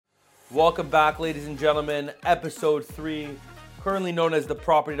Welcome back, ladies and gentlemen. Episode 3, currently known as the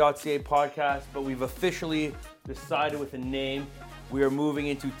Property.ca podcast, but we've officially decided with a name. We are moving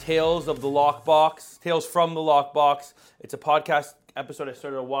into Tales of the Lockbox, Tales from the Lockbox. It's a podcast episode I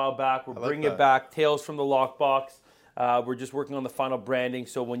started a while back. We're bringing it back, Tales from the Lockbox. We're just working on the final branding,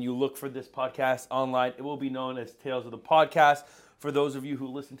 so when you look for this podcast online, it will be known as Tales of the Podcast. For those of you who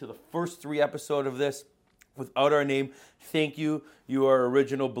listened to the first 3 episodes of this without our name, thank you. You are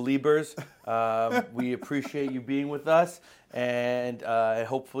original believers. We appreciate you being with us, and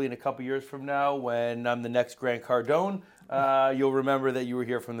hopefully in a couple years from now, when I'm the next Grant Cardone, you'll remember that you were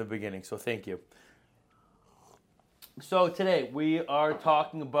here from the beginning, so thank you. So today we are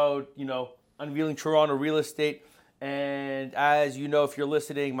talking about, unveiling Toronto real estate. And as you know, if you're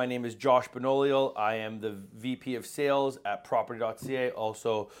listening, my name is Josh Benoliel. I am the VP of Sales at Property.ca,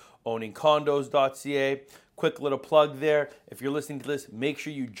 also owning Condos.ca. Quick little plug there. If you're listening to this, make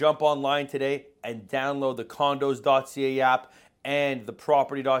sure you jump online today and download the Condos.ca app and the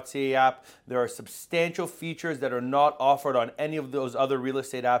Property.ca app. There are substantial features that are not offered on any of those other real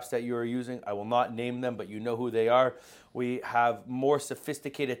estate apps that you are using. I will not name them, but you know who they are. We have more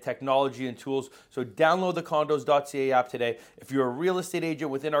sophisticated technology and tools. So download the Condos.ca app today. If you're a real estate agent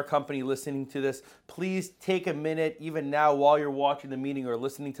within our company listening to this, please take a minute, even now while you're watching the meeting or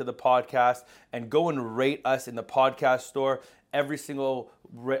listening to the podcast, and go and rate us in the podcast store. Every single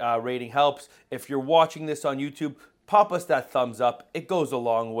rating helps. If you're watching this on YouTube, pop us that thumbs up. It goes a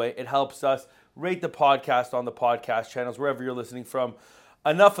long way. It helps us. Rate the podcast on the podcast channels, wherever you're listening from.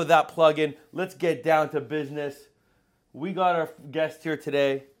 Enough of that plug-in. Let's get down to business. We got our guest here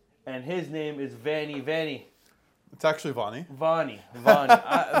today, and his name is Vany. It's actually Vany. Vany. Vany.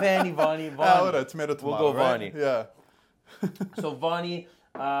 Tomato, we'll go right? Vany. Yeah. So Vany,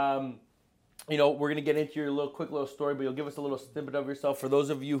 we're going to get into your quick little story, but you'll give us a little snippet of yourself. For those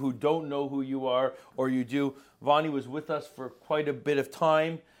of you who don't know who you are, or you do, Vany was with us for quite a bit of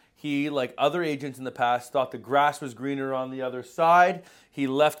time. He, like other agents in the past, thought the grass was greener on the other side. He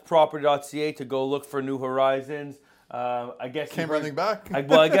left Property.ca to go look for new horizons. I guess came running back.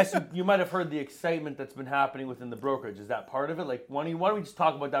 I guess you might have heard the excitement that's been happening within the brokerage. Is that part of it? Like, why don't we just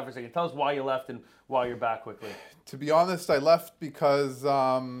talk about that for a second? Tell us why you left and why you're back quickly. To be honest, I left because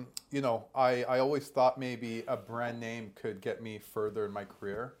I always thought maybe a brand name could get me further in my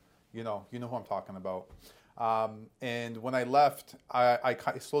career. You know who I'm talking about. And when I left, I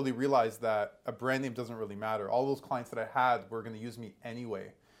slowly realized that a brand name doesn't really matter. All those clients that I had were going to use me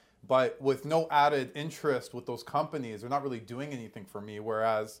anyway. But with no added interest with those companies, they're not really doing anything for me.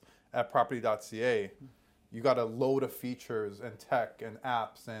 Whereas at Property.ca, you got a load of features and tech and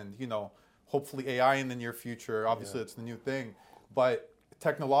apps and, hopefully AI in the near future. Obviously, it's the new thing. But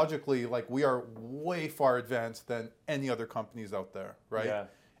technologically, we are way far advanced than any other companies out there, right? Yeah.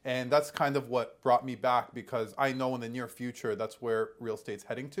 And that's kind of what brought me back, because I know in the near future, that's where real estate's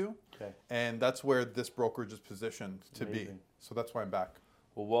heading to. Okay. And that's where this brokerage is positioned to be. So that's why I'm back.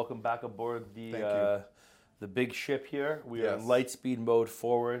 Well, welcome back aboard the big ship here. We are in Yes. light speed mode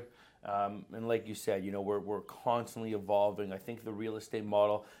forward. And like you said, we're constantly evolving. I think the real estate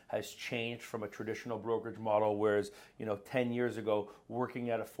model has changed from a traditional brokerage model, whereas, 10 years ago,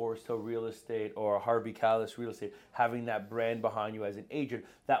 working at a Forest Hill Real Estate or a Harvey Callis Real Estate, having that brand behind you as an agent,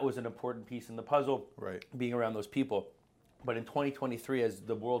 that was an important piece in the puzzle, right? Being being around those people. But in 2023, as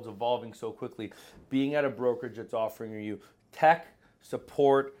the world's evolving so quickly, being at a brokerage that's offering you tech,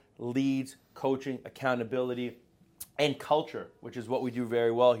 support, leads, coaching, accountability, and culture, which is what we do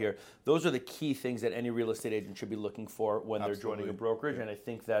very well here. Those are the key things that any real estate agent should be looking for when they're joining a brokerage. And I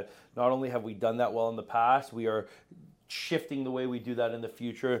think that not only have we done that well in the past, we are shifting the way we do that in the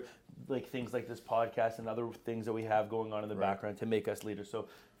future, like things like this podcast and other things that we have going on in the background to make us leaders. So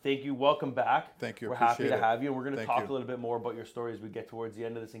thank you. Welcome back. Thank you. We're happy to have you. And we're going to talk you. a little bit more about your story as we get towards the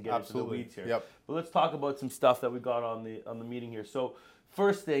end of this and get into the weeds here. Yep. But let's talk about some stuff that we got on the meeting here. So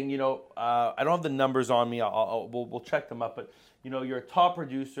first thing, I don't have the numbers on me. We'll check them up. But, you're a top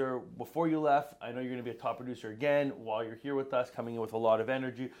producer. Before you left, I know you're going to be a top producer again while you're here with us, coming in with a lot of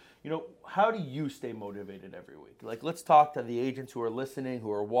energy. How do you stay motivated every week? Like, let's talk to the agents who are listening,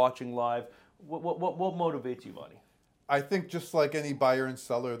 who are watching live. What motivates you, Vany? I think just like any buyer and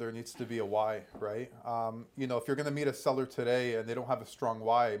seller, there needs to be a why, right? If you're going to meet a seller today and they don't have a strong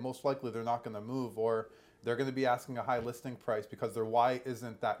why, most likely they're not going to move, or they're going to be asking a high listing price because their why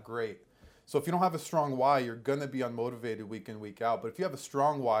isn't that great. So if you don't have a strong why, you're going to be unmotivated week in, week out. But if you have a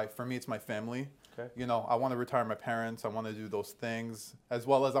strong why, for me, it's my family. Okay. I want to retire my parents. I want to do those things, as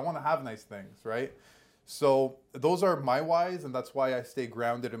well as I want to have nice things, right? So those are my whys, and that's why I stay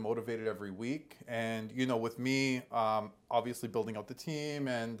grounded and motivated every week. And, with me, obviously building out the team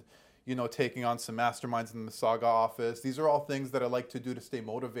and, taking on some masterminds in the Mississauga office. These are all things that I like to do to stay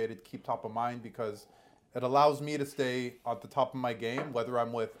motivated, keep top of mind, because it allows me to stay at the top of my game, whether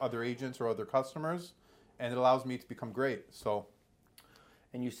I'm with other agents or other customers, and it allows me to become great. So.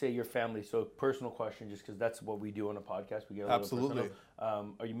 And you say your family, so personal question, just because that's what we do on a podcast. We get a little Absolutely.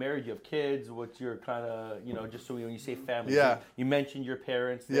 personal. Are you married? Do you have kids? What's your kind of, just so when you say family, Yeah. you mentioned your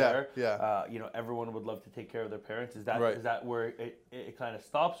parents there. Yeah. Everyone would love to take care of their parents. Is that Right. is that where it kind of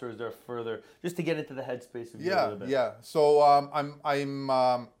stops, or is there further, just to get into the headspace of you a little bit? Yeah. So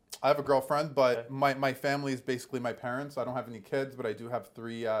I have a girlfriend, but my family is basically my parents. I don't have any kids, but I do have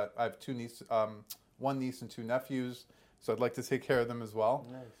three. I have two nieces, one niece and two nephews. So I'd like to take care of them as well.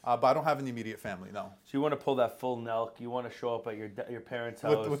 Nice. But I don't have an immediate family, no. So you want to pull that full Nelk. You want to show up at your parents'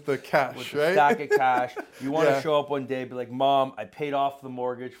 house. With the cash, with right? The stack of cash. You want to show up one day, be like, Mom, I paid off the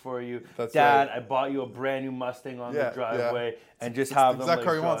mortgage for you. That's Dad, right. I bought you a brand new Mustang on the driveway. And just It's have the them exact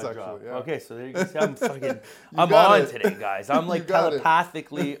car he wants, drive. actually. Yeah. Okay, so there you go. See, I'm fucking, I'm got on it. today, guys. I'm like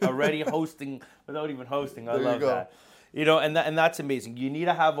telepathically already hosting without even hosting. I love that. And that's amazing. You need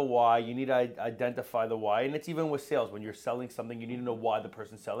to have a why. You need to identify the why. And it's even with sales. When you're selling something, you need to know why the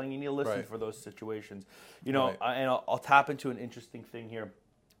person's selling. You need to listen for those situations. And I'll tap into an interesting thing here.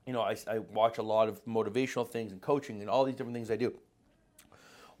 I watch a lot of motivational things and coaching and all these different things I do.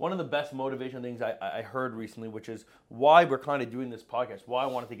 One of the best motivational things I heard recently, which is why we're kind of doing this podcast, why I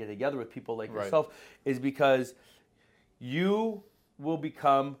wanted to get together with people like yourself, is because you will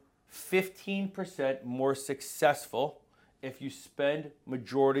become 15% more successful if you spend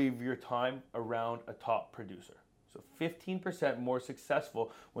majority of your time around a top producer. So 15% more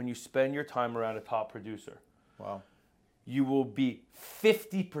successful when you spend your time around a top producer. Wow. You will be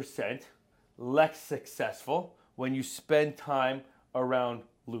 50% less successful when you spend time around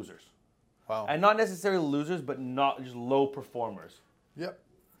losers. Wow. And not necessarily losers, but not just low performers. Yep.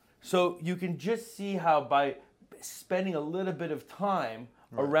 So you can just see how by spending a little bit of time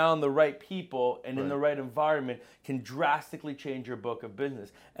around the right people and in the right environment can drastically change your book of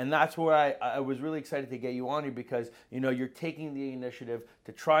business. And that's where I was really excited to get you on here, because you're taking the initiative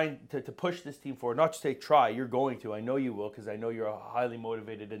to try to push this team forward. Not to say try, you're going to. I know you will, because I know you're a highly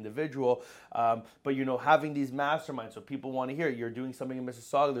motivated individual. But having these masterminds, so people want to hear you're doing something in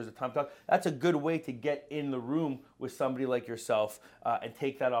Mississauga, there's a time to talk. That's a good way to get in the room with somebody like yourself and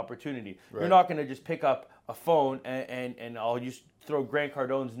take that opportunity. You're not going to just pick up a phone and I'll just throw Grant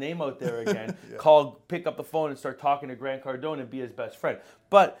Cardone's name out there again, pick up the phone and start talking to Grant Cardone and be his best friend.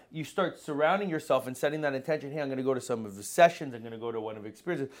 But you start surrounding yourself and setting that intention, hey, I'm going to go to some of his sessions, I'm going to go to one of his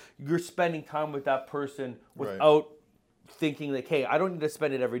experiences. You're spending time with that person without thinking like, hey, I don't need to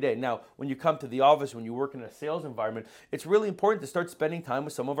spend it every day. Now, when you come to the office, when you work in a sales environment, it's really important to start spending time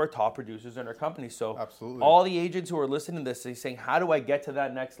with some of our top producers in our company. So absolutely, all the agents who are listening to this, they're saying, how do I get to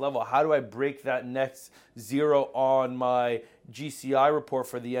that next level? How do I break that next zero on my GCI report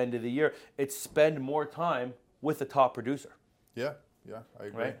for the end of the year? It's spend more time with the top producer. Yeah, I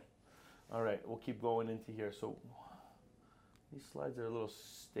agree. Right? All right, we'll keep going into here. So these slides are a little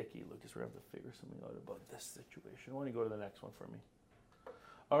sticky, Lucas. We're going to have to figure something out about this situation. Why don't you go to the next one for me?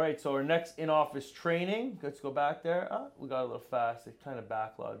 All right, so our next in-office training, let's go back there. We got a little fast. It kind of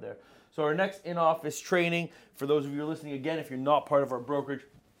backlogged there. So our next in-office training, for those of you who are listening, again, if you're not part of our brokerage,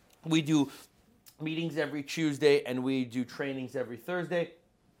 we do meetings every Tuesday and we do trainings every Thursday.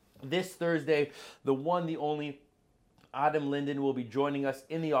 This Thursday, the one, the only, Adam Linden will be joining us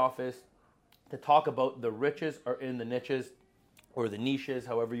in the office to talk about the riches are in the niches, or the niches,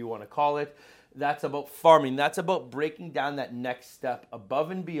 however you want to call it. That's about farming. That's about breaking down that next step above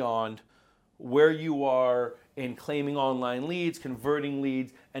and beyond where you are in claiming online leads, converting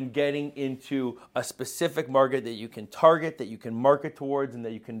leads, and getting into a specific market that you can target, that you can market towards, and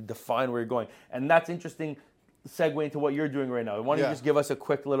that you can define where you're going. And that's interesting segue into what you're doing right now. Why don't you just give us a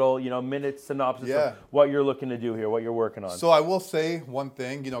quick little, minute synopsis of what you're looking to do here, what you're working on? So I will say one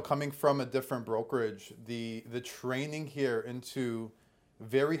thing, coming from a different brokerage, the training here into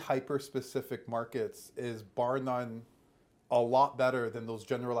very hyper-specific markets is bar none a lot better than those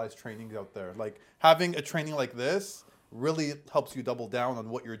generalized trainings out there. Like having a training like this really helps you double down on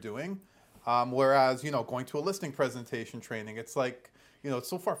what you're doing. Whereas, going to a listing presentation training, it's like, it's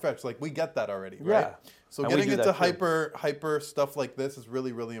so far-fetched. Like we get that already, right? Yeah. So getting into hyper stuff like this is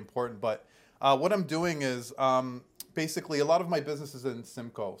really, really important. But what I'm doing is basically a lot of my business is in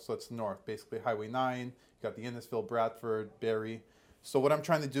Simcoe. So it's north, basically Highway 9. You got the Innisfil, Bradford, Barrie. So what I'm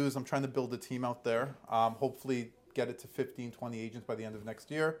trying to do is I'm trying to build a team out there. Hopefully get it to 15, 20 agents by the end of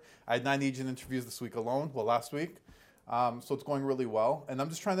next year. I had 9 agent interviews this week alone, last week. So it's going really well. And I'm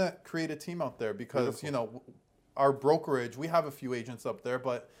just trying to create a team out there because, our brokerage, we have a few agents up there,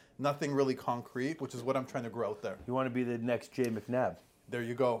 but nothing really concrete, which is what I'm trying to grow out there. You want to be the next Jay McNabb. There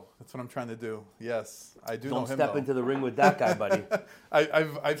you go. That's what I'm trying to do. Yes, I do know him. Don't step into the ring with that guy, buddy.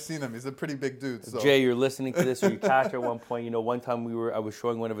 I've seen him. He's a pretty big dude. So. Jay, you're listening to this, or you catch at one point. One time I was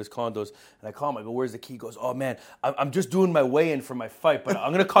showing one of his condos, and I call him. I go, "Where's the key?" He goes, "Oh man, I'm just doing my weigh-in for my fight, but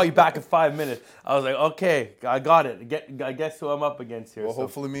I'm gonna call you back in 5 minutes." I was like, "Okay, I got it. I guess who I'm up against here." Well,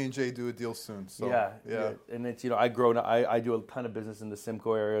 hopefully me and Jay do a deal soon. So yeah. And it's I do a ton of business in the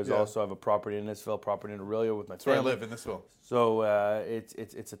Simcoe area. Also, I have a property in Innisfil, property in Aurelio with my family. That's where I live, in Innisfil. So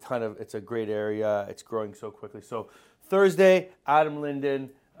it's a great area. It's growing so quickly. So Thursday, Adam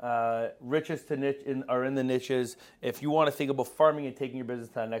Linden, riches to niche are in the niches. If you want to think about farming and taking your business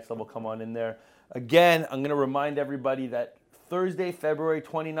to that next level, come on in there. Again, I'm going to remind everybody that Thursday, February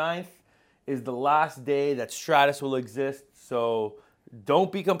 29th is the last day that Stratus will exist. So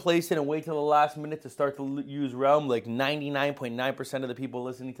don't be complacent and wait till the last minute to start to use Realm. Like 99.9% of the people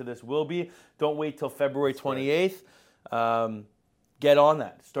listening to this will be. Don't wait till February 28th. Get on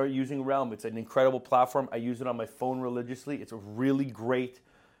that. Start using Realm. It's an incredible platform. I use it on my phone religiously. It's a really great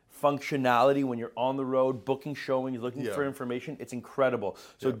functionality when you're on the road, booking showings, looking for information. It's incredible.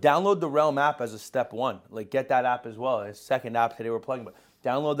 So download the Realm app as a step one. Like get that app as well. It's a second app today we're plugging, but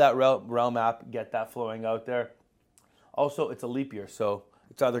download that Realm app, get that flowing out there. Also, it's a leap year, so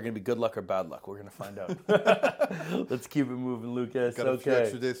it's either going to be good luck or bad luck. We're going to find out. Let's keep it moving, Lucas. Got a few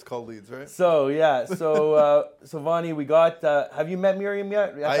extra days to call leads, right? So, yeah. So Vany, we got, have you met Miriam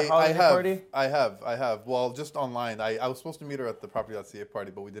yet at the holiday party? I have. Well, just online. I was supposed to meet her at the Property.ca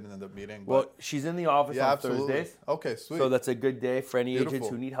party, but we didn't end up meeting. Well, she's in the office on absolutely. Thursdays. Okay, sweet. So that's a good day for any agents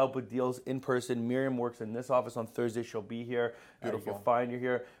who need help with deals in person. Miriam works in this office on Thursday. She'll be here. Beautiful. You'll find her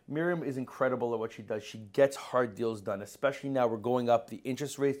here. Miriam is incredible at what she does. She gets hard deals done, especially now we're going up. The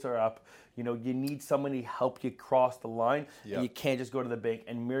interest rates are up. You need somebody to help you cross the line. Yep. And you can't just go to the bank.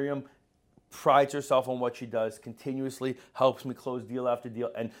 And Miriam prides herself on what she does, continuously helps me close deal after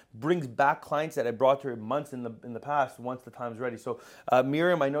deal, and brings back clients that I brought to her months in the past once the time's ready. So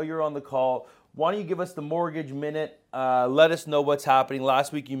Miriam, I know you're on the call. Why don't you give us the mortgage minute? Let us know what's happening.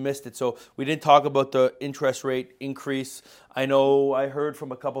 Last week you missed it, so we didn't talk about the interest rate increase. I know I heard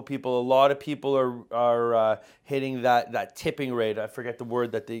from a couple people. A lot of people are hitting that tipping rate. I forget the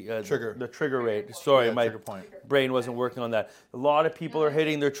word that the trigger rate. Sorry, my brain wasn't working on that. A lot of people are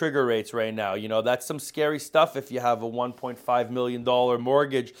hitting their trigger rates right now. That's some scary stuff. If you have a $1.5 million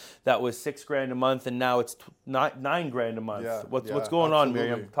mortgage that was $6,000 a month and now it's $9,000 a month. What's going on,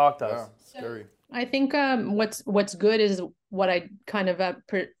 Miriam? Talk to us. Scary. I think what's good is what I kind of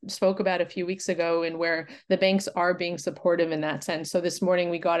spoke about a few weeks ago, and where the banks are being supportive in that sense. So this morning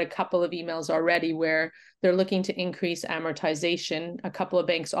we got a couple of emails already where they're looking to increase amortization. A couple of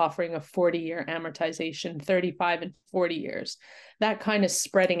banks offering a 40-year amortization, 35 and 40 years. That kind of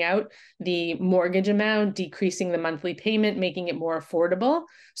spreading out the mortgage amount, decreasing the monthly payment, making it more affordable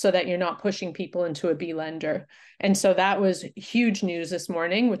so that you're not pushing people into a B lender. And so that was huge news this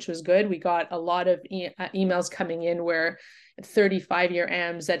morning, which was good. We got a lot of emails coming in where 35-year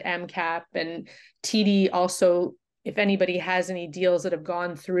AMs at MCAP and TD also, if anybody has any deals that have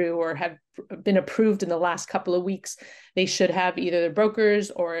gone through or have been approved in the last couple of weeks, they should have either the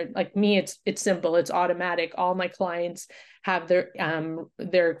brokers or, like me, it's simple, it's automatic. All my clients have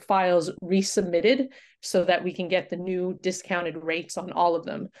their files resubmitted so that we can get the new discounted rates on all of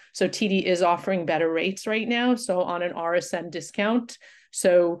them. So TD is offering better rates right now, so on an RSM discount.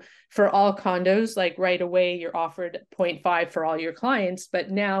 So for all condos, like right away, you're offered 0.5 for all your clients, but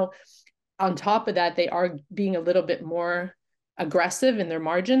now on top of that, they are being a little bit more aggressive in their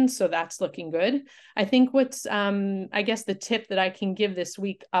margins. So that's looking good. I think what's, I guess the tip that I can give this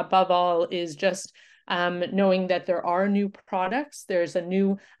week above all is just knowing that there are new products. There's a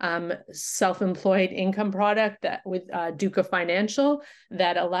new self-employed income product that with Duca Financial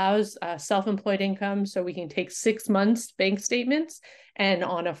that allows self-employed income. So we can take 6 months bank statements, and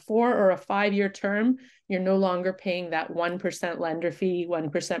on a 4 or a 5 year term, you're no longer paying that 1% lender fee,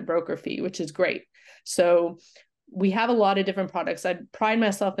 1% broker fee, which is great. So we have a lot of different products. I pride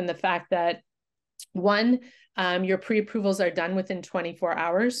myself in the fact that one, your pre-approvals are done within 24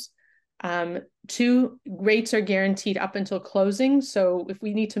 hours. 2, rates are guaranteed up until closing. So if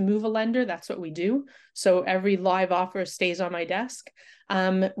we need to move a lender, that's what we do. So every live offer stays on my desk.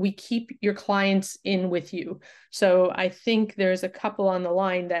 We keep your clients in with you. So I think there's a couple on the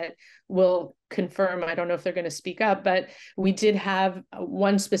line that will confirm. I don't know if they're going to speak up, but we did have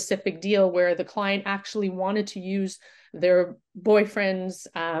one specific deal where the client actually wanted to use their boyfriend's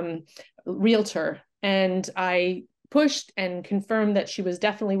realtor. And I pushed and confirmed that she was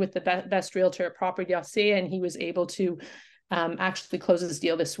definitely with the best realtor at Property.ca, and he was able to actually close his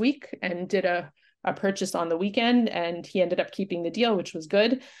deal this week and did a purchase on the weekend, and he ended up keeping the deal, which was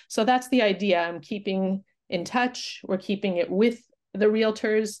good. So that's the idea. I'm keeping in touch. We're keeping it with the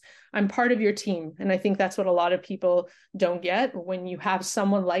realtors. I'm part of your team. And I think that's what a lot of people don't get. When you have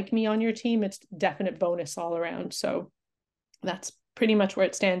someone like me on your team, it's definite bonus all around. So that's pretty much where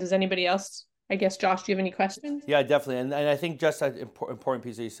it stands. Is anybody else? I guess, Josh, do you have any questions? Yeah, definitely. And I think just that important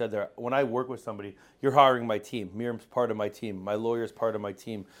piece that you said there, when I work with somebody, you're hiring my team. Miriam's part of my team. My lawyer's part of my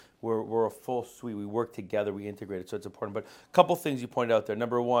team. We're a full suite. We work together. We integrate it. So it's important. But a couple things you pointed out there.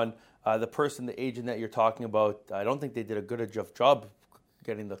 Number one, the agent that you're talking about, I don't think they did a good enough job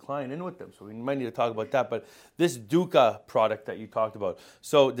getting the client in with them. So we might need to talk about that. But this Duca product that you talked about,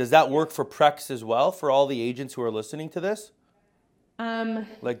 so does that work for Prex as well, for all the agents who are listening to this?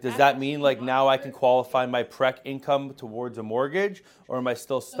 Like, does that mean like now I can qualify my PREC income towards a mortgage, or am I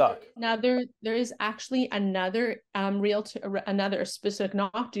still stuck? Now there is actually another realtor, another specific,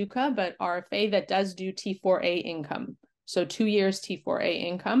 not Duca, but RFA that does do T4A income. So 2 years T4A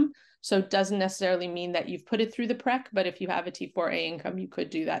income. So it doesn't necessarily mean that you've put it through the PREC, but if you have a T4A income, you could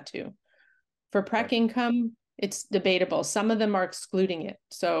do that too. For PREC income, it's debatable. Some of them are excluding it.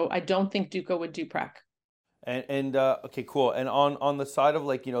 So I don't think Duca would do PREC. And okay, cool. And on the side of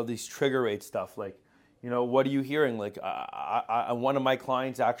like, these trigger rate stuff, like, what are you hearing? Like, one of my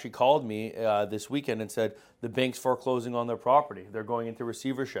clients actually called me this weekend and said the bank's foreclosing on their property. They're going into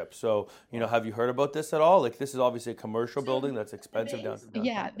receivership. So, have you heard about this at all? Like, this is obviously a commercial building that's expensive downtown.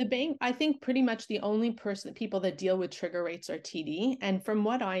 Yeah, the bank, I think pretty much the only people that deal with trigger rates are TD. And from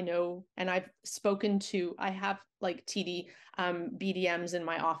what I know, and I've spoken to, I have like TD BDMs in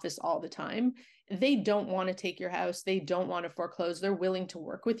my office all the time. They don't want to take your house. They don't want to foreclose. They're willing to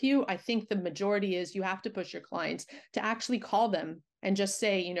work with you. I think the majority is you have to push your clients to actually call them and just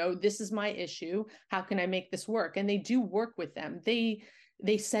say, this is my issue. How can I make this work? And they do work with them. They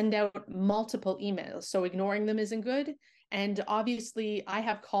send out multiple emails. So ignoring them isn't good. And obviously I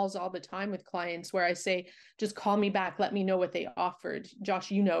have calls all the time with clients where I say, just call me back. Let me know what they offered.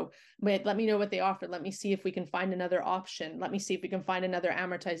 Josh, but let me know what they offered. Let me see if we can find another option. Let me see if we can find another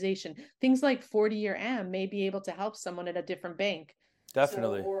amortization. Things like 40-year AM may be able to help someone at a different bank.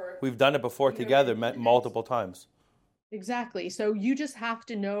 Definitely. We've done it before together, multiple times. Exactly. So you just have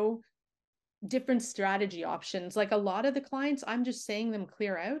to know different strategy options. Like a lot of the clients, I'm just saying them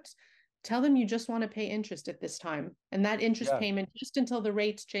clear out. Tell them you just want to pay interest at this time, and that interest payment just until the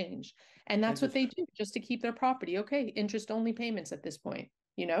rates change. And that's what they do just to keep their property. Okay, interest only payments at this point,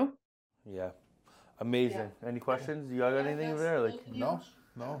 Yeah. Amazing. Yeah. Any questions? You got anything over there? Like No,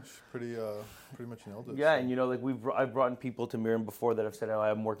 she's pretty much nailed it. Yeah, so. And like I've brought in people to Miriam before that have said,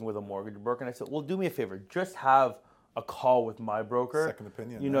 I'm working with a mortgage broker, and I said, well, do me a favor, just have a call with my broker. Second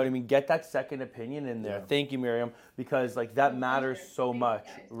opinion. You know what I mean? Get that second opinion in there. Yeah. Thank you, Miriam, because like that matters so much,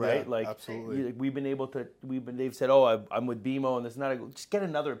 right? Yeah, like absolutely. They've said, I'm with BMO and this and that. Just get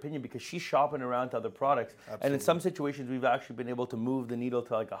another opinion because she's shopping around to other products. Absolutely. And in some situations, we've actually been able to move the needle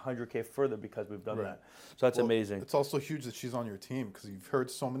to like $100K further because we've done that. So that's amazing. It's also huge that she's on your team because you've heard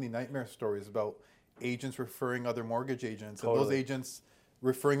so many nightmare stories about agents referring other mortgage agents, and those agents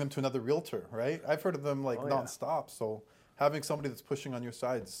referring them to another realtor, right? I've heard of them nonstop. So having somebody that's pushing on your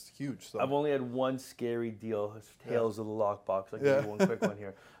side is huge. So I've only had one scary deal. It's Tales of the Lockbox. I'll give you one quick one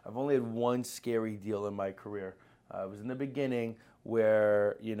here. I've only had one scary deal in my career. It was in the beginning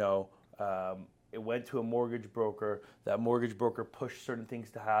where, it went to a mortgage broker. That mortgage broker pushed certain things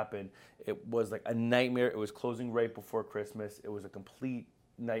to happen. It was like a nightmare. It was closing right before Christmas. It was a complete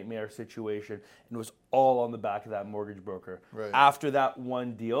nightmare situation, and it was all on the back of that mortgage broker. Right. After that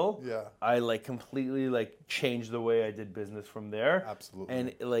one deal, I completely changed the way I did business from there. Absolutely.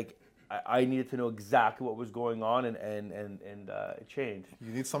 And I needed to know exactly what was going on, and it changed.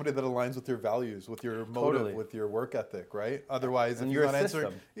 You need somebody that aligns with your values, with your motive, with your work ethic, right? Otherwise, if he's not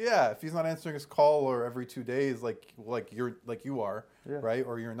answering, if he's not answering his call or every 2 days, like you are, right,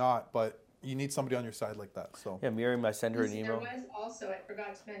 or you're not, but you need somebody on your side like that. So Miriam, I sent her an email. There was also, I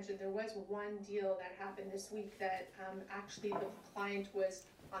forgot to mention, there was one deal that happened this week that actually the client was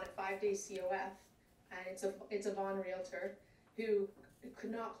on a 5-day COF, and it's a Vaughn realtor who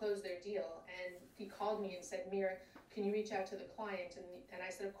could not close their deal, and he called me and said, Mira, can you reach out to the client? And I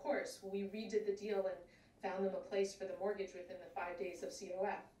said, of course. We redid the deal and found them a place for the mortgage within the 5 days of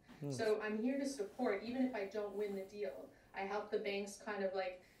COF. So I'm here to support, even if I don't win the deal. I help the banks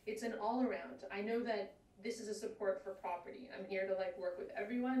it's an all-around. I know that this is a support for property. I'm here to work with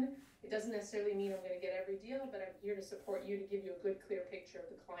everyone. It doesn't necessarily mean I'm going to get every deal, but I'm here to support you, to give you a good, clear picture of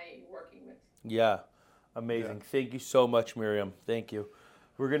the client you're working with. Yeah. Amazing. Yeah. Thank you so much, Miriam. Thank you.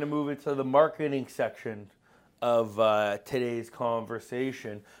 We're going to move into the marketing section of today's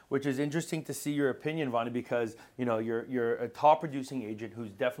conversation, which is interesting to see your opinion, Vany, because you're a top producing agent who's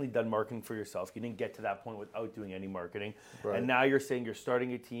definitely done marketing for yourself. You didn't get to that point without doing any marketing, Right. and now you're saying you're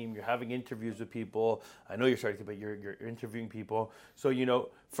starting a team, you're having interviews with people. I know you're starting to, but you're interviewing people. So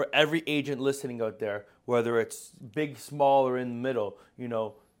for every agent listening out there, whether it's big, small, or in the middle,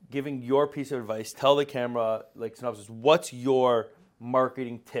 giving your piece of advice, tell the camera synopsis. What's your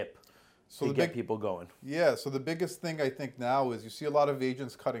marketing tip? To get people going? Yeah, so the biggest thing I think now is you see a lot of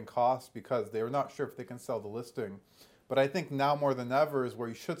agents cutting costs because they're not sure if they can sell the listing. But I think now more than ever is where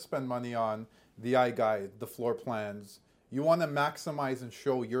you should spend money on the eye guide, the floor plans. You want to maximize and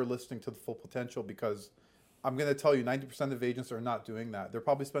show your listing to the full potential, because I'm going to tell you 90% of agents are not doing that. They're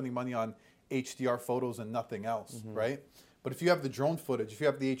probably spending money on HDR photos and nothing else, right? But if you have the drone footage, if you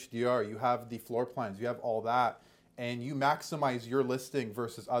have the HDR, you have the floor plans, you have all that, and you maximize your listing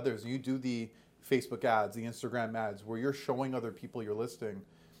versus others, you do the Facebook ads, the Instagram ads, where you're showing other people your listing,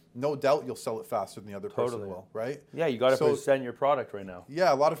 no doubt you'll sell it faster than the other person will, right? Yeah, you got to present your product right now.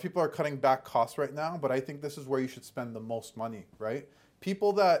 Yeah, a lot of people are cutting back costs right now, but I think this is where you should spend the most money, right?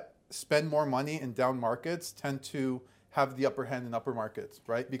 People that spend more money in down markets tend to have the upper hand in upper markets,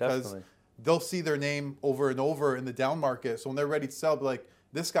 right? Because they'll see their name over and over in the down market. So when they're ready to sell, be like,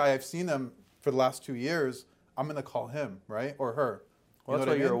 this guy, I've seen him for the last 2 years. I'm going to call him, right? Or her. Well, that's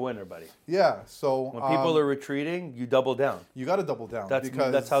why you're a winner, buddy. Yeah. So when people are retreating, you double down. You got to double down.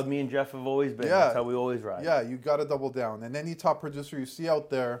 That's how me and Jeff have always been. Yeah, that's how we always ride. Yeah, you got to double down. And any top producer you see out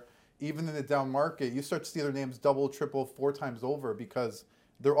there, even in the down market, you start to see their names double, triple, 4 times over, because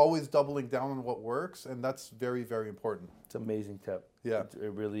they're always doubling down on what works, and that's very, very important. It's an amazing tip. Yeah.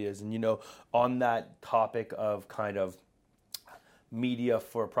 It really is. And on that topic of kind of media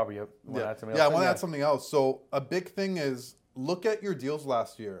for property. I want to add something else. So a big thing is look at your deals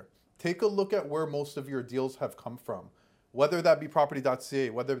last year. Take a look at where most of your deals have come from, whether that be Property.ca,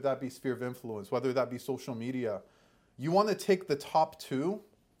 whether that be Sphere of Influence, whether that be social media. You want to take the top 2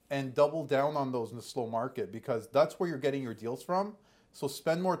 and double down on those in the slow market, because that's where you're getting your deals from. So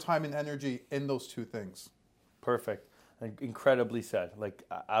spend more time and energy in those 2 things. Perfect. Incredibly said,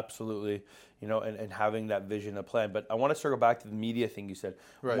 absolutely, and having that vision, a plan. But I want to circle back to the media thing you said.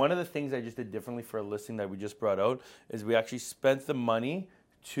 Right. One of the things I just did differently for a listing that we just brought out is we actually spent the money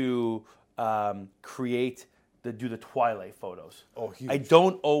to do the twilight photos. Oh, huge. I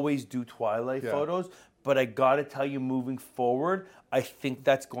don't always do twilight photos, but I got to tell you, moving forward, I think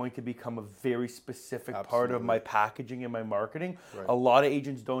that's going to become a very specific part of my packaging and my marketing. Right. A lot of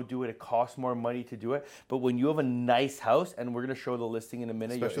agents don't do it. It costs more money to do it. But when you have a nice house, and we're going to show the listing in a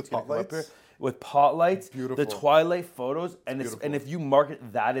minute. Especially with pot lights. With pot lights, beautiful. The twilight photos, and if you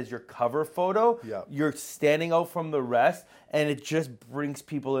market that as your cover photo, you're standing out from the rest, and it just brings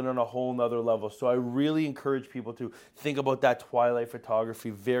people in on a whole nother level. So I really encourage people to think about that twilight photography.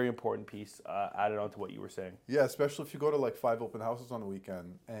 Very important piece added on to what you were saying. Yeah, especially if you go to 5 open houses on the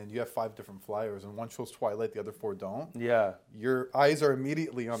weekend and you have 5 different flyers and one shows twilight, the other 4 don't. Yeah. Your eyes are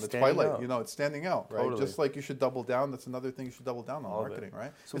immediately on the twilight. Out. It's standing out, right? Totally. Just like you should double down. That's another thing you should double down on marketing,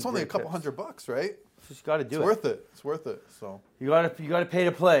 right? It's only a couple $100, right? Just got to do it. It's worth it. So you got to pay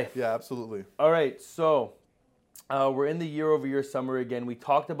to play. Yeah, absolutely. All right, so we're in the year-over-year summary again. We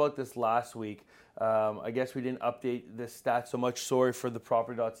talked about this last week. I guess we didn't update this stat so much. Sorry for the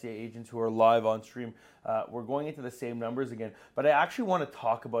Property.ca agents who are live on stream. We're going into the same numbers again, but I actually want to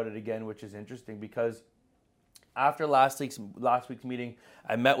talk about it again, which is interesting because after last week's meeting,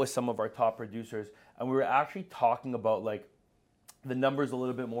 I met with some of our top producers, and we were actually talking about the numbers a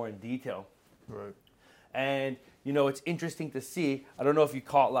little bit more in detail. Right. And it's interesting to see. I don't know if you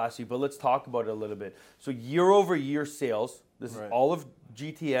caught last week, but let's talk about it a little bit. So year-over-year sales, this is all of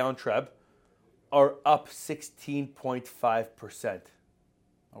GTA on Treb, are up 16.5%.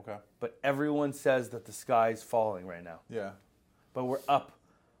 Okay. But everyone says that the sky's falling right now. Yeah. But we're up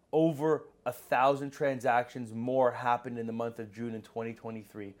over 1,000 transactions more happened in the month of June in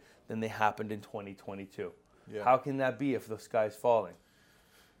 2023 than they happened in 2022. Yeah. How can that be if the sky's falling?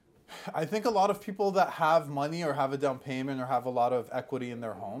 I think a lot of people that have money or have a down payment or have a lot of equity in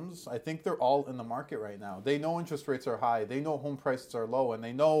their homes, I think they're all in the market right now. They know interest rates are high. They know home prices are low. And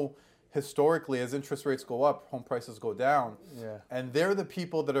they know historically as interest rates go up, home prices go down. Yeah. And they're the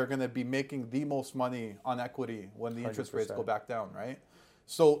people that are going to be making the most money on equity when the interest 100%. Rates go back down, right?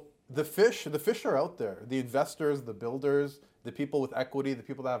 So the fish are out there. The investors, the builders, the people with equity, the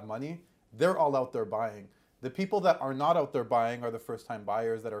people that have money, they're all out there buying. The people that are not out there buying are the first-time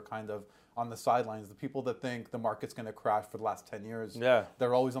buyers that are kind of on the sidelines. The people that think the market's going to crash for the last 10 years,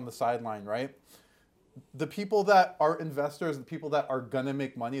 they're always on the sideline, right? the people that are investors, the people that are gonna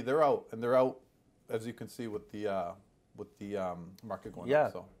make money, they're out, and they're out, as you can see with the market going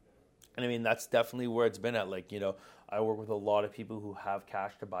up. So. And I mean, that's definitely where it's been at. Like, I work with a lot of people who have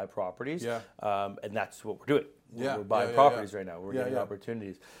cash to buy properties. Yeah. And that's what we're doing. Yeah. We're buying properties right now. We're getting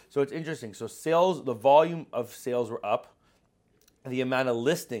opportunities. So it's interesting. So sales, the volume of sales were up. The amount of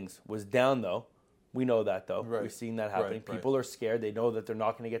listings was down, though. We know that, though. Right. We're seeing that happening. People are scared. They know that they're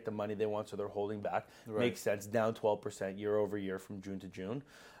not going to get the money they want, so they're holding back. Makes sense. Down 12% year over year from June to June.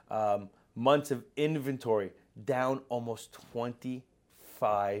 Months of inventory down almost 25%.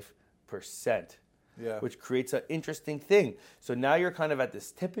 Yeah. Which creates an interesting thing. So now you're kind of at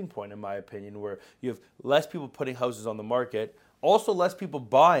this tipping point, in my opinion, where you have less people putting houses on the market, also less people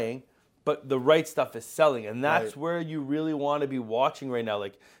buying, but the right stuff is selling. And that's where you really want to be watching right now,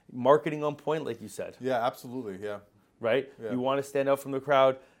 like marketing on point, like you said. Yeah, absolutely. Yeah. Right? Yeah. You want to stand out from the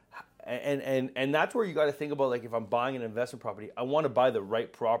crowd. And that's where you got to think about, like, if I'm buying an investment property, I want to buy the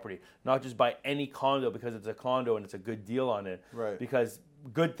right property, not just buy any condo because it's a condo and it's a good deal on it. Right. Because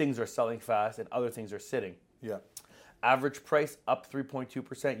good things are selling fast and other things are sitting. Yeah. Average price up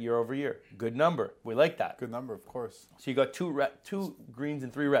 3.2% year over year. Good number. We like that. Good number, of course. So you got two greens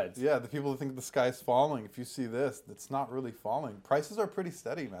and 3 reds. Yeah, the people that think the sky's falling, if you see this, it's not really falling. Prices are pretty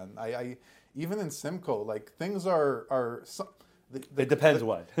steady, man. I even in Simcoe, like, things are it depends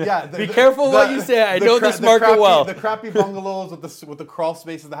what. Yeah. Be careful what you say. I know this market well. The crappy bungalows with the crawl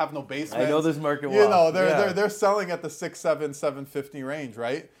spaces that have no basement. I know this market well. They're selling at the 750 range,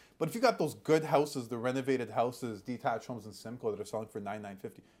 right? But if you got those good houses, the renovated houses, detached homes in Simcoe that are selling for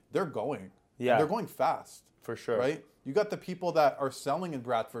 $950, they're going. Yeah. They're going fast. For sure. Right? You got the people that are selling in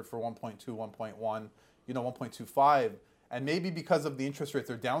Bradford for 1.2, 1.1, 1.25. And maybe because of the interest rates,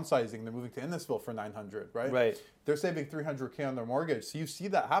 they're downsizing. They're moving to Innisfil for $900, right? Right. They're saving $300K on their mortgage. So you see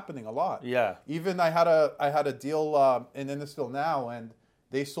that happening a lot. Yeah. Even I had a deal in Innisfil now, and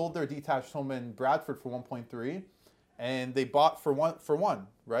they sold their detached home in Bradford for 1.3, and they bought for one,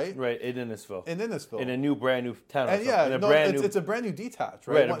 right? Right, in Innisfil. In a new brand new town. And it's a brand new detached,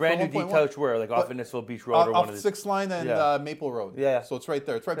 right? Right, a brand new detached where, like off Innisfil Beach Road or one of these. Off 6th Line and Maple Road. Yeah. So it's right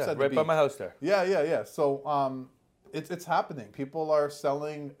there. It's right beside the right beach. by my house there. Yeah. So it's happening. People are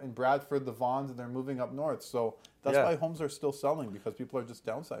selling in Bradford, the Vaughns, and they're moving up north. So that's why homes are still selling, because people are just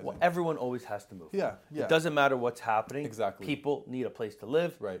downsizing. Well, everyone always has to move. Yeah. It doesn't matter what's happening. Exactly. People need a place to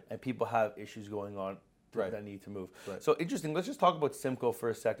live. Right. And people have issues going on that need to move. Right. So interesting. Let's just talk about Simcoe for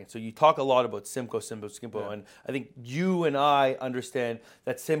a second. So you talk a lot about Simcoe, and I think you and I understand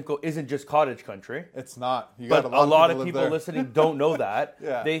that Simcoe isn't just cottage country. It's not. But a lot of people listening don't know that.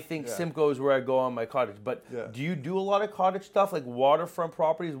 Yeah. They think Simcoe is where I go on my cottage. But do you do a lot of cottage stuff, like waterfront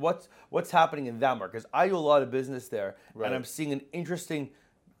properties? What's happening in that market? Because I do a lot of business there, and I'm seeing an interesting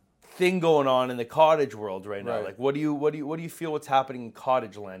thing going on in the cottage world right now. Like, what do you feel what's happening in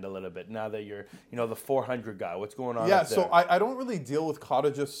cottage land a little bit now that you're the 400 guy? What's going on? Yeah, up there? so I don't really deal with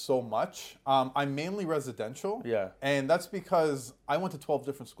cottages so much. I'm mainly residential. Yeah, and that's because I went to 12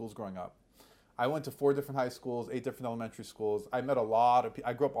 different schools growing up. I went to 4 different high schools, 8 different elementary schools. I met a lot of people.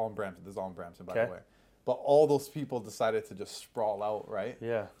 I grew up all in Brampton. This is all in Brampton, by the way. But all those people decided to just sprawl out, right?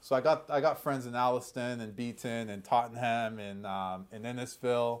 Yeah. So I got friends in Alliston and Beaton and Tottenham and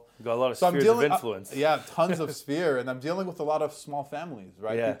Innisfil. You got a lot of spheres of influence. Tons of sphere, and I'm dealing with a lot of small families,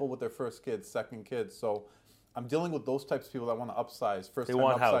 right? Yeah. People with their first kids, second kids. So I'm dealing with those types of people that want to upsize, first They time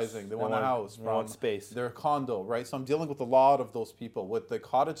want upsizing. They want a house. They want space. Their condo, right? So I'm dealing with a lot of those people. With the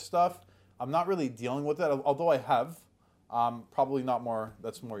cottage stuff, I'm not really dealing with that, although I have. Probably not more.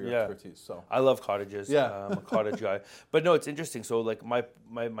 That's more your expertise. So I love cottages. Yeah. I'm a cottage guy. But no, it's interesting. So like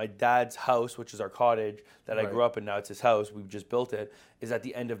my dad's house, which is our cottage that I grew up in, now it's his house. We've just built it. Is at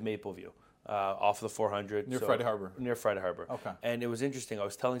the end of Mapleview, off the 400 near Friday Harbor. Near Friday Harbor. Okay. And it was interesting. I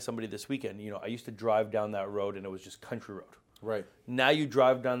was telling somebody this weekend. I used to drive down that road, and it was just country road. Right. Now you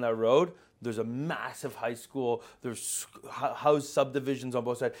drive down that road. There's a massive high school. There's house subdivisions on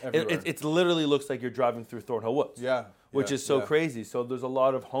both sides. It literally looks like you're driving through Thornhill Woods. Yeah. Which is so crazy. So there's a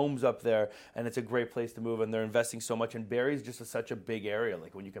lot of homes up there, and it's a great place to move, and they're investing so much. And Barrie's just such a big area.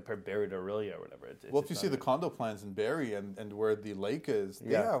 Like when you compare Barrie to Orillia or whatever. Well, if you see the condo plans in Barrie and where the lake is,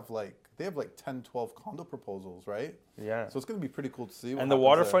 they have like 10, 12 condo proposals, right? Yeah. So it's going to be pretty cool to see. And the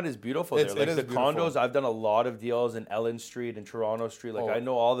waterfront is beautiful there. It is the beautiful. condos, I've done a lot of deals in Ellen Street and Toronto Street. I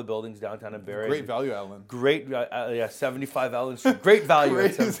know all the buildings downtown in Barrie. Great value, Ellen. Great, 75 Ellen Street. Great value.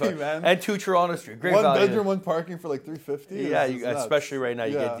 Crazy, man. And 2 Toronto Street. Great one value. Bedroom, 1 parking for like $350. Yeah, especially right now,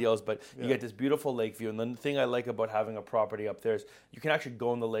 you get deals, but you get this beautiful lake view. And the thing I like about having a property up there is you can actually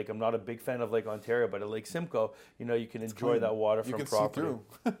go in the lake. I'm not a big fan of Lake Ontario, but at Lake Simcoe, you can enjoy that waterfront property. See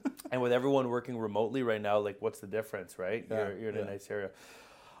through. And And with everyone working remotely right now, like what's the difference, right? Yeah, You're in a nice area.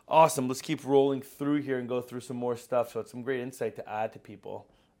 Awesome. Let's keep rolling through here and go through some more stuff. So it's some great insight to add to people.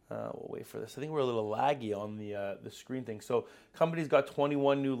 We'll wait for this. I think we're a little laggy on the screen thing. So company's got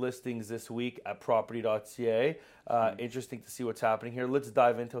 21 new listings this week at Property.ca. Interesting to see what's happening here. Let's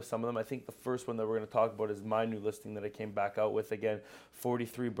dive into some of them. I think the first one that we're going to talk about is my new listing that I came back out with again,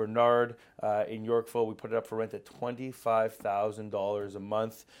 43 Bernard in Yorkville. We put it up for rent at $25,000 a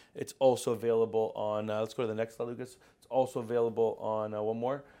month. It's also available on, let's go to the next slide, Lucas. It's also available on, one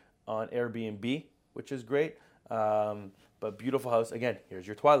more, on Airbnb, which is great. But beautiful house. Again, here's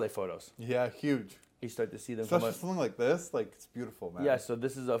your twilight photos. Yeah, huge. You start to see them Especially something like this, like it's beautiful, man. Yeah, so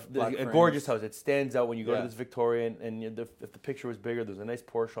this is a frames. gorgeous house. It stands out when you go to Yeah. this Victorian, and if the picture was bigger, there's a nice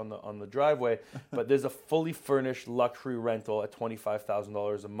Porsche on the driveway. But there's a fully furnished luxury rental at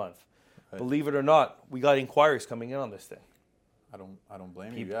 $25,000 a month. Right. Believe it or not, we got inquiries coming in on this thing. I don't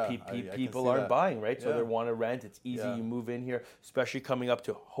blame you. Yeah, People are buying, right? So Yeah. they want to rent. It's easy. Yeah. You move in here, especially coming up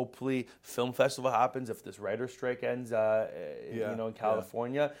to hopefully film festival happens. If this writer's strike ends, in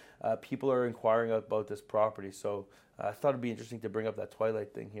California, people are inquiring about this property. So I thought it'd be interesting to bring up that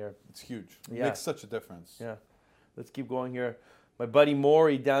twilight thing here. It's huge. It Yeah. makes such a difference. Yeah. Let's keep going here. My buddy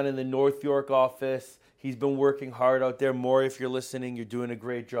Maury down in the North York office. He's been working hard out there. Maury, if you're listening, you're doing a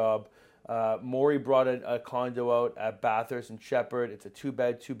great job. Maury brought a condo out at Bathurst and Shepherd. It's a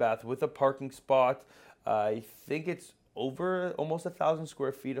 2-bed, 2-bath with a parking spot. I think it's over almost 1,000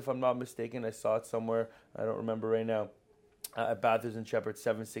 square feet, if I'm not mistaken. I saw it somewhere. I don't remember right now. At Bathurst and Shepherd,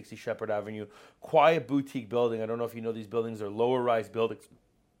 760 Shepherd Avenue. Quiet boutique building. I don't know if you know these buildings are lower rise buildings.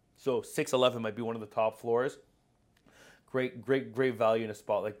 So 611 might be one of the top floors. Great value in a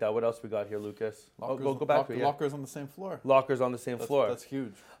spot like that. What else we got here, Lucas? Go back to it. Yeah. Lockers on the same floor. Lockers on the same floor. That's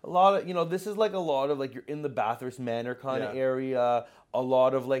huge. A lot of, this is like a lot of like you're in the Bathurst Manor kind of area. A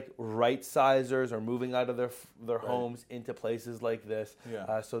lot of like right-sizers are moving out of their homes into places like this.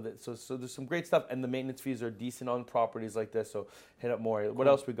 Yeah. So there's some great stuff, and the maintenance fees are decent on properties like this. So hit up more. What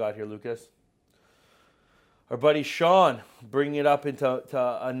else we got here, Lucas? Our buddy Sean bringing it up into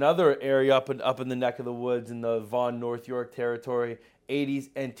another area up in the neck of the woods in the Vaughan, North York territory. 80s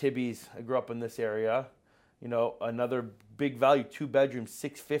and Tibbies. I grew up in this area. Another big value, 2 bedrooms,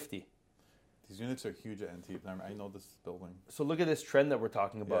 $650. These units are huge at NT. I know this building. So look at this trend that we're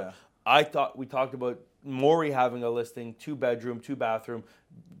talking about. Yeah. I thought we talked about Maury having a listing, 2 bedroom, 2 bathroom,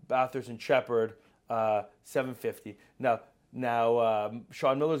 Bathurst and Shepherd, $750. Now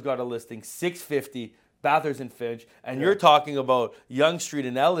Sean Miller's got a listing, $650. Bathurst and Finch, and you're talking about Yonge Street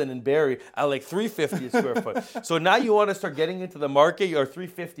and Ellen and Barrie at like $350 a square foot. So now you want to start getting into the market. You're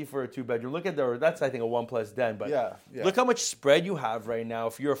 $350 for a 2-bedroom. Look at that's I think a 1+ den, but look how much spread you have right now.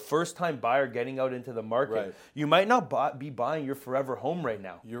 If you're a first-time buyer getting out into the market, you might not be buying your forever home right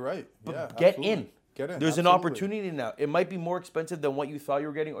now. You're right. But get in. Get in. There's an opportunity now. It might be more expensive than what you thought you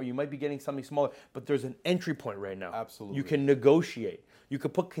were getting, or you might be getting something smaller. But there's an entry point right now. Absolutely. You can negotiate. You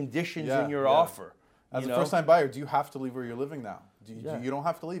could put conditions in your offer. As a first-time buyer, do you have to leave where you're living now? You don't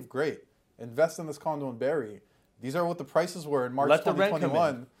have to leave. Great. Invest in this condo in Barrie. These are what the prices were in March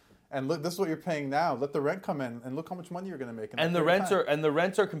 2021. And look, this is what you're paying now. Let the rent come in, and look how much money you're going to make. And the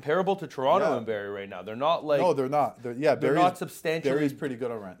rents are comparable to Toronto and Barrie right now. They're not like they're not. They're not substantially. Barrie's pretty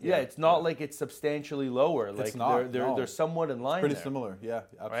good on rent. Yeah, it's not like it's substantially lower. Like it's not. They're somewhat in line. It's pretty similar. Yeah,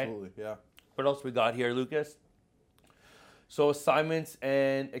 absolutely. Right? Yeah. What else we got here, Lucas? So assignments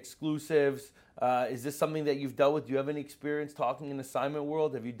and exclusives. Is this something that you've dealt with? Do you have any experience talking in the assignment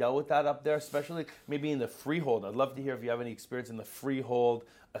world? Have you dealt with that up there, especially maybe in the freehold? I'd love to hear if you have any experience in the freehold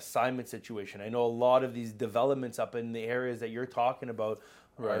assignment situation. I know a lot of these developments up in the areas that you're talking about,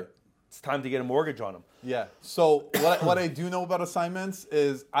 it's time to get a mortgage on them. Yeah. So what I do know about assignments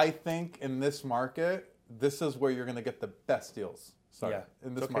is I think in this market, this is where you're going to get the best deals.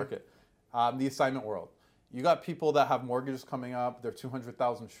 In this market, the assignment world. You got people that have mortgages coming up. They're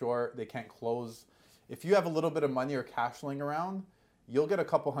 $200,000 short. They can't close. If you have a little bit of money or cash laying around, you'll get a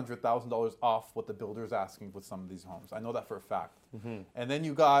couple $100,000 off what the builder's asking with some of these homes. I know that for a fact. Mm-hmm. And then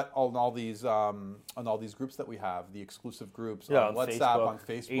you got on all these groups that we have, the exclusive groups on WhatsApp, Facebook, on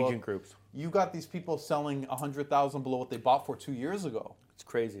Facebook, agent groups. You got these people selling $100,000 below what they bought for 2 years ago. It's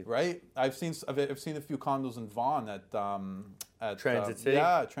crazy, right? I've seen a few condos in Vaughan at Transit City.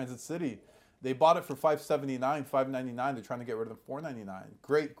 Yeah, Transit City. They bought it for $579, $599. They're trying to get rid of them $499.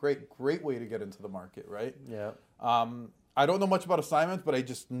 Great way to get into the market, right? Yeah. I don't know much about assignments, but I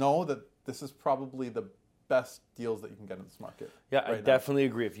just know that this is probably the best deals that you can get in this market. Yeah, I definitely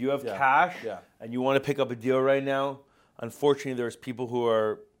agree. If you have cash and you want to pick up a deal right now, unfortunately, there's people who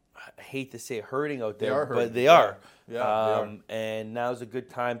are I hate to say hurting out They there, are hurting. but they are. Yeah, they are. And now's a good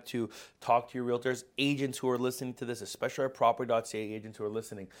time to talk to your realtors, agents who are listening to this, especially our Property.ca agents who are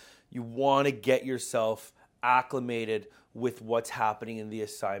listening. You want to get yourself acclimated with what's happening in the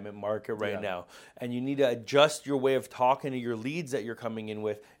assignment market right now. And you need to adjust your way of talking to your leads that you're coming in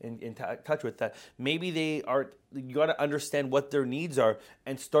with, in touch with that. Maybe they are, you got to understand what their needs are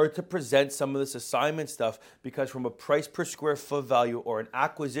and start to present some of this assignment stuff, because from a price per square foot value or an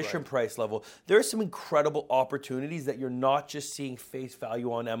acquisition price level, there are some incredible opportunities that you're not just seeing face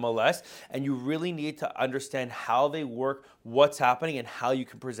value on MLS, and you really need to understand how they work, what's happening, and how you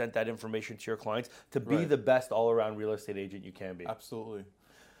can present that information to your clients to be the best all-around real estate agent you can be. Absolutely.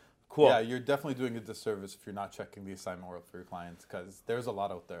 Cool. Yeah, you're definitely doing a disservice if you're not checking the assignment world for your clients, because there's a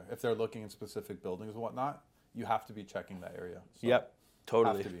lot out there. If they're looking in specific buildings and whatnot, you have to be checking that area. So Yep,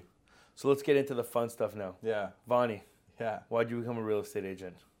 totally. Have to be. So let's get into the fun stuff now. Yeah. Vany, Yeah. why'd you become a real estate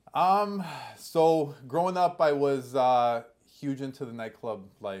agent? So growing up, I was huge into the nightclub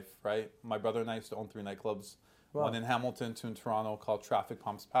life, right? My brother and I used to own 3 nightclubs. Wow. One in Hamilton, 2 in Toronto, called Traffic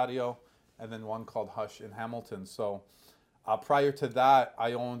Pumps Patio, and then one called Hush in Hamilton. So prior to that,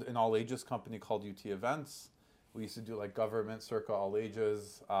 I owned an all-ages company called UT Events. We used to do like government circa all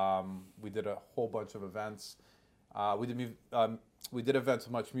ages. We did a whole bunch of events. We did events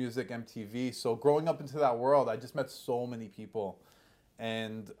with Much Music, MTV. So growing up into that world, I just met so many people.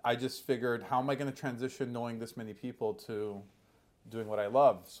 And I just figured, how am I going to transition knowing this many people to doing what I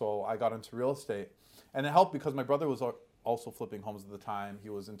love? So I got into real estate. And it helped because my brother was also flipping homes at the time. He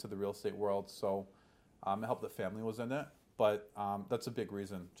was into the real estate world. So it helped that family was in it. But that's a big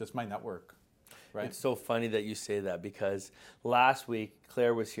reason, just my network. Right. It's so funny that you say that, because last week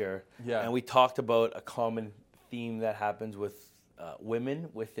Claire was here, Yeah. and we talked about a common theme that happens with women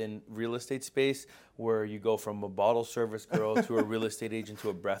within real estate space, where you go from a bottle service girl to a real estate agent to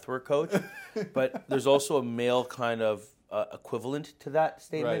a breathwork coach. But there's also a male kind of equivalent to that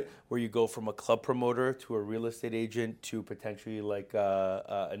statement, where you go from a club promoter to a real estate agent to potentially like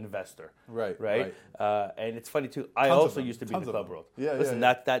an investor. Right. And it's funny too. I also used to be in the club world. Yeah, listen,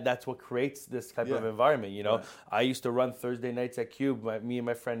 that's what creates this type of environment. You know, Right. I used to run Thursday nights at Cube. Me and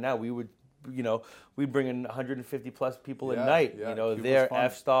my friend now, we would, we'd bring in 150 plus people a night. Yeah, You know, Cube was there, fun.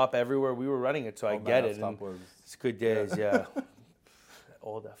 F-stop, everywhere we were running it. So I get it. F-stop And was- it's good days. Yeah.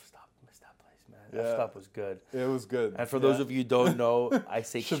 Old F-stop. Miss that place, man. Yeah. F-stop was good. It was good. And for those of you who don't know, I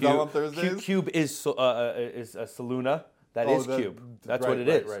say Chevelle Cube. on Thursdays? Cube is a Saluna. That is Cube. That's what it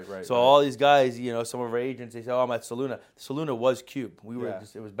right, is. right, so right. all these guys, some of our agents, they say, "Oh, I'm at Saluna." Saluna was Cube. We were Yeah.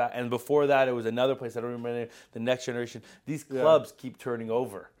 it was back, and before that, it was another place. I don't remember the name. The Next Generation. These clubs keep turning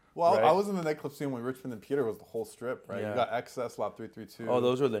over. Well, right? I was in the nightclub scene when Richmond and Peter was the whole strip, right? Yeah. You got XS, Lab 332. Oh,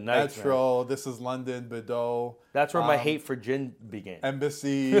 those were the nights, Metro, This is London, Bordeaux. That's where my hate for gin began.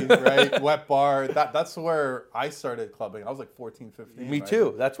 Embassy, right? Wet Bar. That's where I started clubbing. I was like 14, 15. Me right?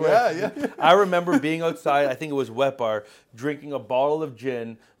 too. That's where. Yeah. I remember being outside. I think it was Wet Bar, drinking a bottle of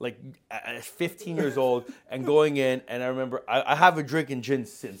gin, like at 15 years old, and going in. And I remember I haven't drinking gin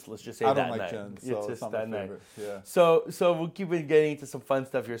since. Let's just say I that don't like night. gin, so it's not my that night. favorite. Yeah. So we'll keep getting into some fun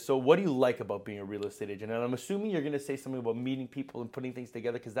stuff here. So what do you like about being a real estate agent? And I'm assuming you're going to say something about meeting people and putting things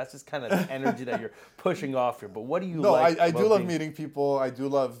together, because that's just kind of the energy that you're pushing off here. But what do you like? I do love meeting people. I do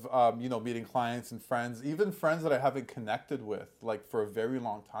love, meeting clients and friends, even friends that I haven't connected with, like, for a very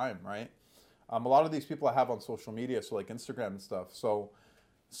long time, right? A lot of these people I have on social media, so like Instagram and stuff. So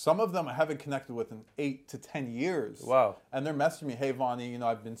some of them I haven't connected with in 8 to 10 years. Wow. And they're messaging me, "Hey, Vany,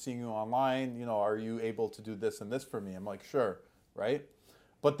 I've been seeing you online. Are you able to do this and this for me?" I'm like, "Sure," right?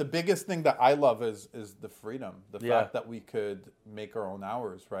 But the biggest thing that I love is the freedom, the fact that we could make our own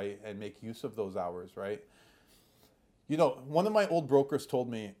hours, right? And make use of those hours, right? One of my old brokers told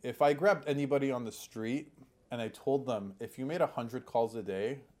me, if I grabbed anybody on the street and I told them, if you made 100 calls a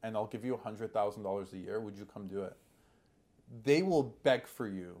day and I'll give you $100,000 a year, would you come do it? They will beg for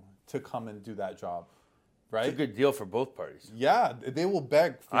you to come and do that job, right? It's a good deal for both parties. Yeah, they will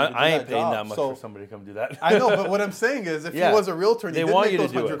beg for you to do I ain't that paying job. that much So- for somebody to come do that. I know, but what I'm saying is, if Yeah. you was a realtor and They you did want make you to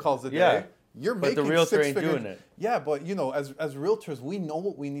those do 100 it. calls a day, Yeah. you're But the making realtor six ain't figures. doing it. Yeah, but as realtors, we know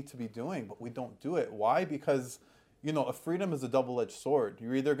what we need to be doing, but we don't do it. Why? Because a freedom is a double-edged sword.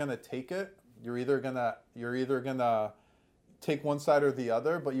 You're either gonna take it, you're either gonna take one side or the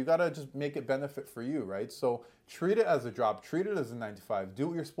other, but you gotta just make it benefit for you, right? So treat it as a job, treat it as a 9 to 5. Do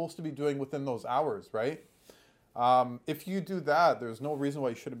what you're supposed to be doing within those hours, right? If you do that, there's no reason why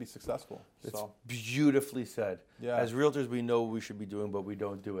you shouldn't be successful. It's So beautifully said. Yeah. As realtors, we know what we should be doing, but we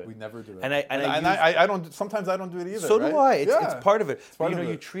don't do it. we never do it. And I don't. Sometimes I don't do it either. So do I. It's Yeah. part of it. part You of know,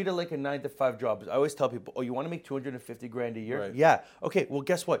 you it. treat it like a 9-to-5 job. I always tell people, oh, you want to make $250,000 a year? Right. Yeah. Okay. Well,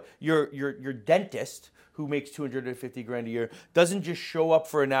 guess what? Your dentist who makes $250,000 a year doesn't just show up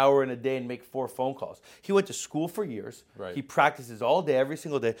for an hour in a day and make 4 phone calls. He went to school for years. Right. He practices all day, every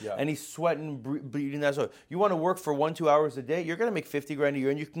single day, Yeah. and he's sweating, bleeding that. So you want to work for 1-2 hours a day? You're gonna make $50,000 a year,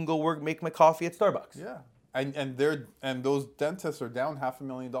 and you can go make my coffee at Starbucks. Yeah. And those dentists are down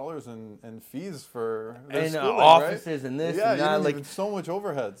 $500,000 in fees for their And schooling, offices right? and this Yeah, and that. you Like, need so much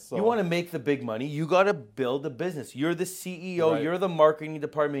overhead. So. you want to make the big money, you got to build a business. You're the CEO, Right. you're the marketing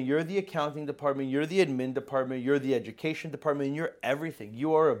department, you're the accounting department, you're the admin department, you're the education department, and you're everything.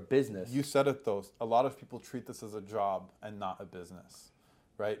 You are a business. You said it though. A lot of people treat this as a job and not a business,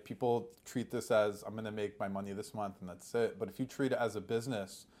 right? People treat this as I'm going to make my money this month and that's it. But if you treat it as a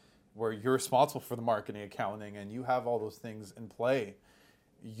business where you're responsible for the marketing, accounting, and you have all those things in play,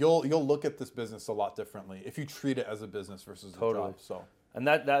 you'll look at this business a lot differently if you treat it as a business versus Totally. a job. So. And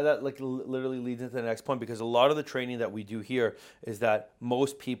that like literally leads into the next point, because a lot of the training that we do here is that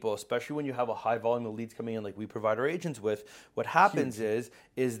most people, especially when you have a high volume of leads coming in like we provide our agents with, what happens is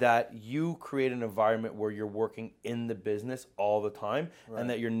that you create an environment where you're working in the business all the time, and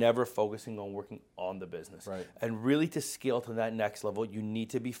that you're never focusing on working on the business. Right. And really, to scale to that next level, you need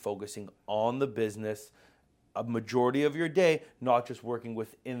to be focusing on the business a majority of your day, not just working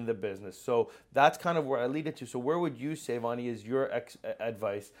within the business. So that's kind of where I lead it to. So where would you say, Vany, is your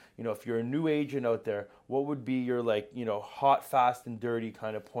advice? You know, if you're a new agent out there, what would be your, like, you know, hot, fast, and dirty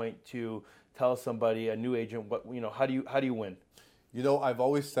kind of point to tell somebody, a new agent, what, you know, how do you win? You know, I've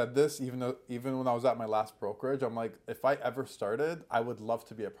always said this, even when I was at my last brokerage, I'm like, if I ever started, I would love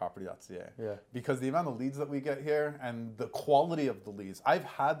to be at Property.ca. Yeah. Because the amount of leads that we get here and the quality of the leads. I've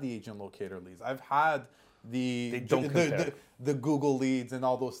had the agent locator leads. I've had the Google leads and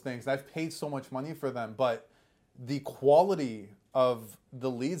all those things. I've paid so much money for them, but the quality of the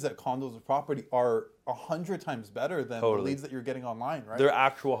leads at Condos of Property are 100 times better than the leads that you're getting online, right? They're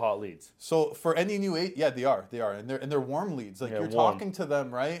actual hot leads. So for any new agent, yeah, they are, and they're warm leads. Like, you're warm. talking to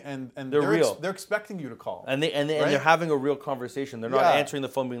them, right? And They're real. They're expecting you to call, And they're having a real conversation. They're not answering the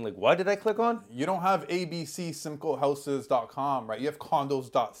phone being like, "What did I click on?" You don't have abcsimcohouses.com, right? You have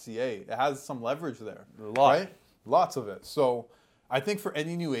condos.ca. It has some leverage there, right? Lots of it. So I think for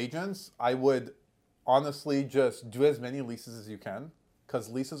any new agents, I would honestly just do as many leases as you can, because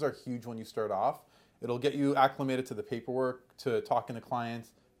leases are huge when you start off. It'll get you acclimated to the paperwork, to talking to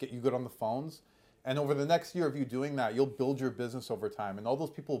clients, get you good on the phones. And over the next year of you doing that, you'll build your business over time. And all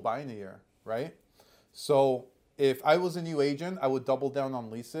those people will buy in a year, right? So if I was a new agent, I would double down on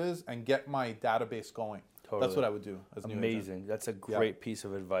leases and get my database going. Totally. That's what I would do as a new agent. Amazing. That's a great piece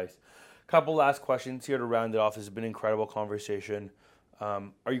of advice. Couple last questions here to round it off. This has been an incredible conversation.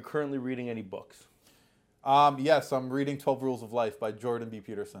 Are you currently reading any books? Yes, I'm reading 12 Rules of Life by Jordan B.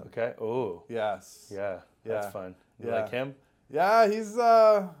 Peterson. Okay. Oh. Yes. Yeah. That's fun. You like him? Yeah, he's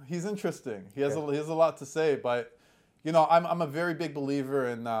interesting. He has a lot to say, but you know, I'm a very big believer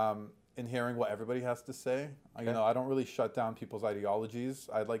in hearing what everybody has to say. Okay. You know, I don't really shut down people's ideologies.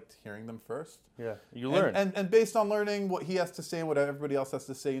 I like hearing them first. Yeah, you learn. And based on learning what he has to say and what everybody else has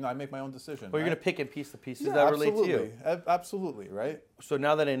to say, you know, I make my own decision. Well, you're going to pick and piece the pieces that relate to you. Absolutely, right? So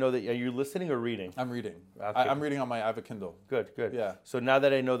now that I know that, are you listening or reading? I'm reading. Okay. I'm reading on I have a Kindle. Good. Yeah. So now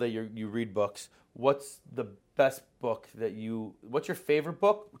that I know that you read books, what's the best book what's your favorite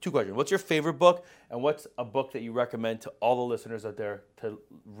book? 2 questions. What's your favorite book, and what's a book that you recommend to all the listeners out there to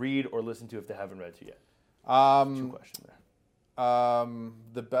read or listen to if they haven't read it yet? 2 questions there.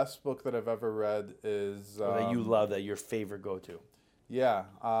 The best book that I've ever read is... or that you love, that your favorite go-to. Yeah.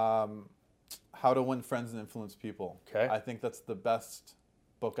 How to Win Friends and Influence People. Okay. I think that's the best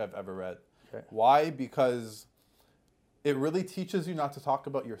book I've ever read. Okay. Why? Because it really teaches you not to talk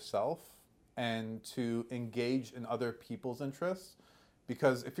about yourself and to engage in other people's interests.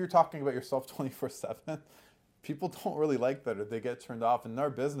 Because if you're talking about yourself 24/7, people don't really like that, or they get turned off. In our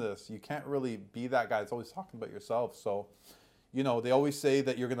business, you can't really be that guy that's always talking about yourself. So, you know, they always say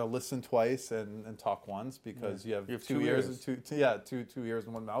that you're going to listen twice and talk once, because you have 2 ears and two ears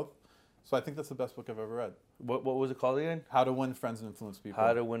and one mouth. So I think that's the best book I've ever read. What was it called again? How to Win Friends and Influence People.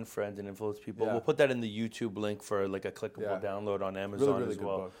 How to Win Friends and Influence People. Yeah. We'll put that in the YouTube link for like a clickable download on Amazon really as good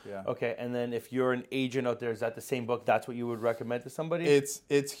well. book, yeah. Okay, and then if you're an agent out there, is that the same book? That's what you would recommend to somebody?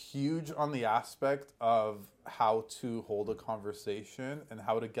 It's huge on the aspect of how to hold a conversation and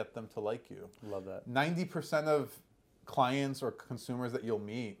how to get them to like you. Love that. 90% of clients or consumers that you'll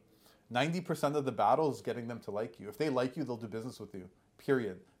meet, 90% of the battle is getting them to like you. If they like you, they'll do business with you,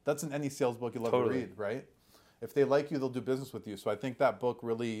 period. That's in any sales book you'll ever read, right? If they like you, they'll do business with you. So I think that book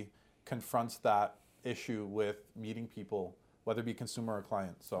really confronts that issue with meeting people, whether it be consumer or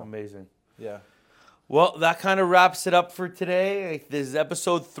client. So amazing. Yeah. Well, that kind of wraps it up for today. This is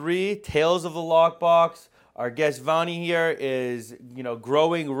episode 3, Tales of the Lockbox. Our guest Vany here is,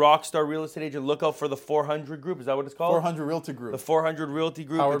 growing rockstar real estate agent. Look out for the 400 group. Is that what it's called? 400 Realty Group. The 400 Realty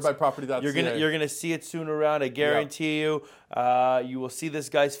Group. Powered by Property.ca. You're gonna see it soon around. I guarantee you. You will see this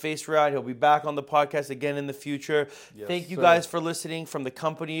guy's face around. He'll be back on the podcast again in the future. Yes, Thank you guys for listening from the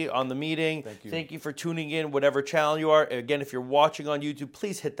company on the meeting. Thank you for tuning in, whatever channel you are. Again, if you're watching on YouTube,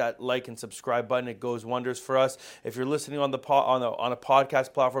 please hit that like and subscribe button. It goes wonders for us. If you're listening on a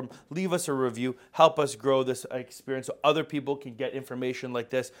podcast platform, leave us a review. Help us grow this experience so other people can get information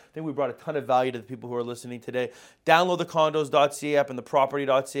like this. I think we brought a ton of value to the people who are listening today. Download the condos.ca app and the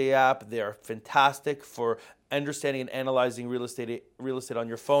property.ca app. They are fantastic for understanding and analyzing real estate on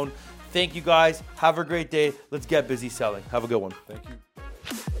your phone. Thank you guys. Have a great day. Let's get busy selling. Have a good one. Thank you.